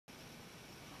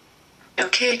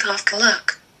Okay, Kafka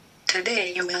Luck.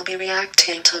 Today you will be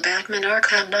reacting to Batman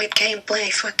Arkham Knight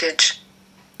gameplay footage.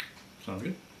 Sounds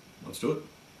good. Let's do it.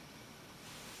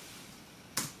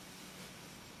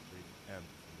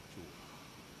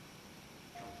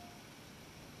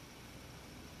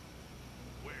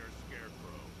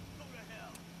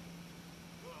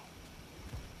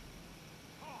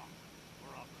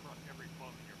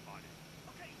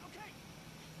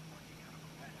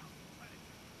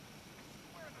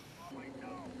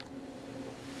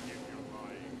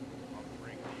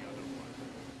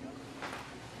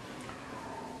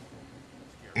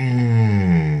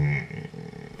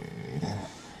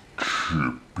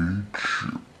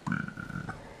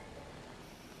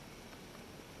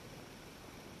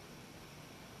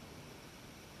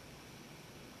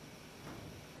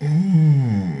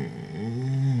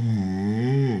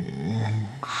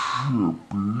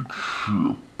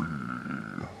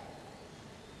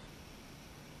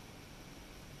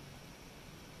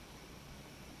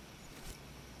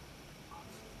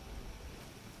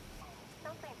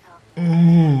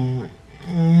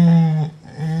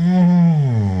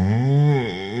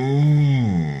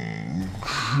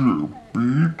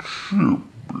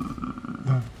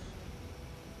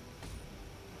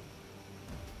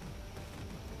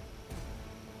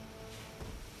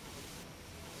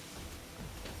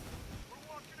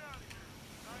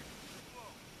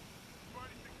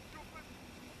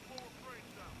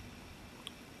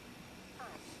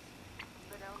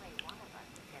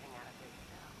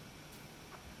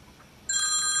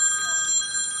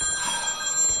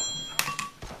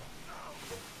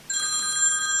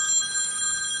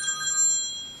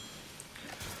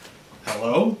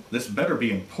 Hello? This better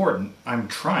be important. I'm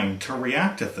trying to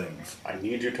react to things. I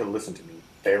need you to listen to me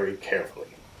very carefully.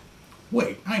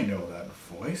 Wait, I know that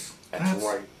voice. That's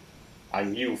right.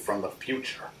 I'm you from the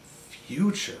future.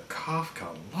 Future?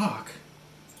 Kafka Luck?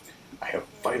 I have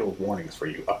vital warnings for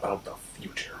you about the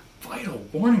future. Vital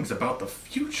warnings about the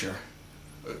future?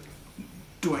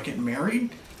 Do I get married?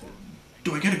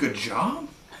 Do I get a good job?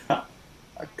 A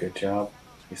good job?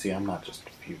 You see, I'm not just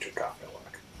future Kafka Luck.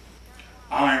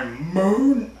 I'm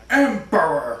Moon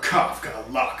Emperor Kafka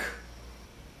Luck.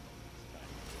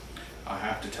 I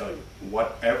have to tell you,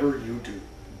 whatever you do,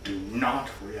 do not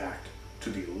react to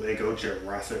the Lego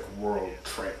Jurassic World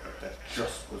trailer that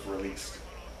just was released.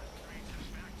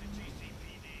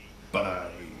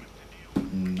 But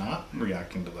I'm not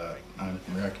reacting to that. I'm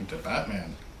reacting to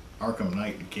Batman Arkham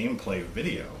Knight gameplay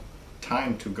video.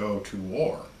 Time to go to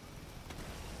war.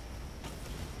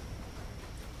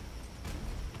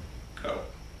 Oh.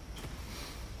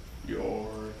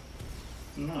 You're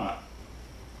not.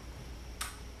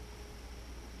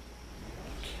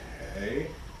 Okay.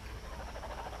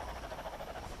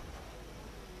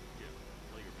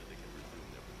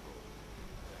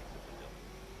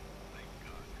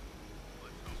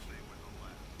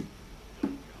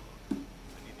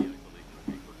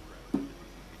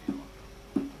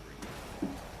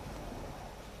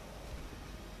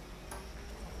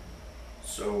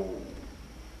 So,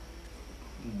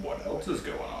 what else is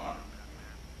going on?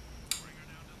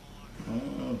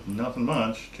 Nothing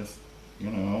much, just,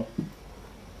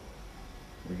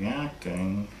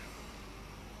 reacting.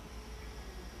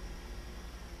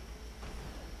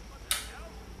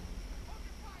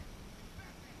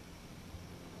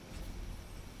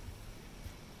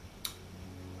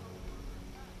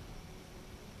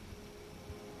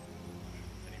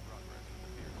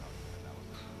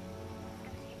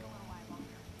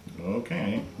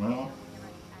 Okay, well,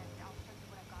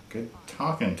 good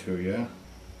talking to you.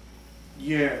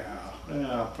 Yeah,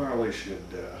 probably should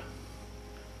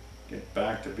get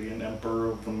back to being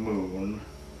Emperor of the Moon.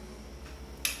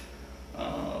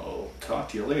 I'll talk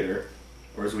to you later,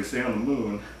 or as we say on the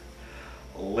moon,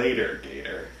 later,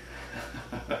 Gator.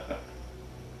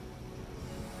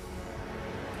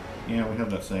 Yeah, we have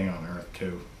that saying on Earth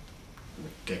too.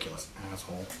 Ridiculous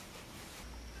asshole.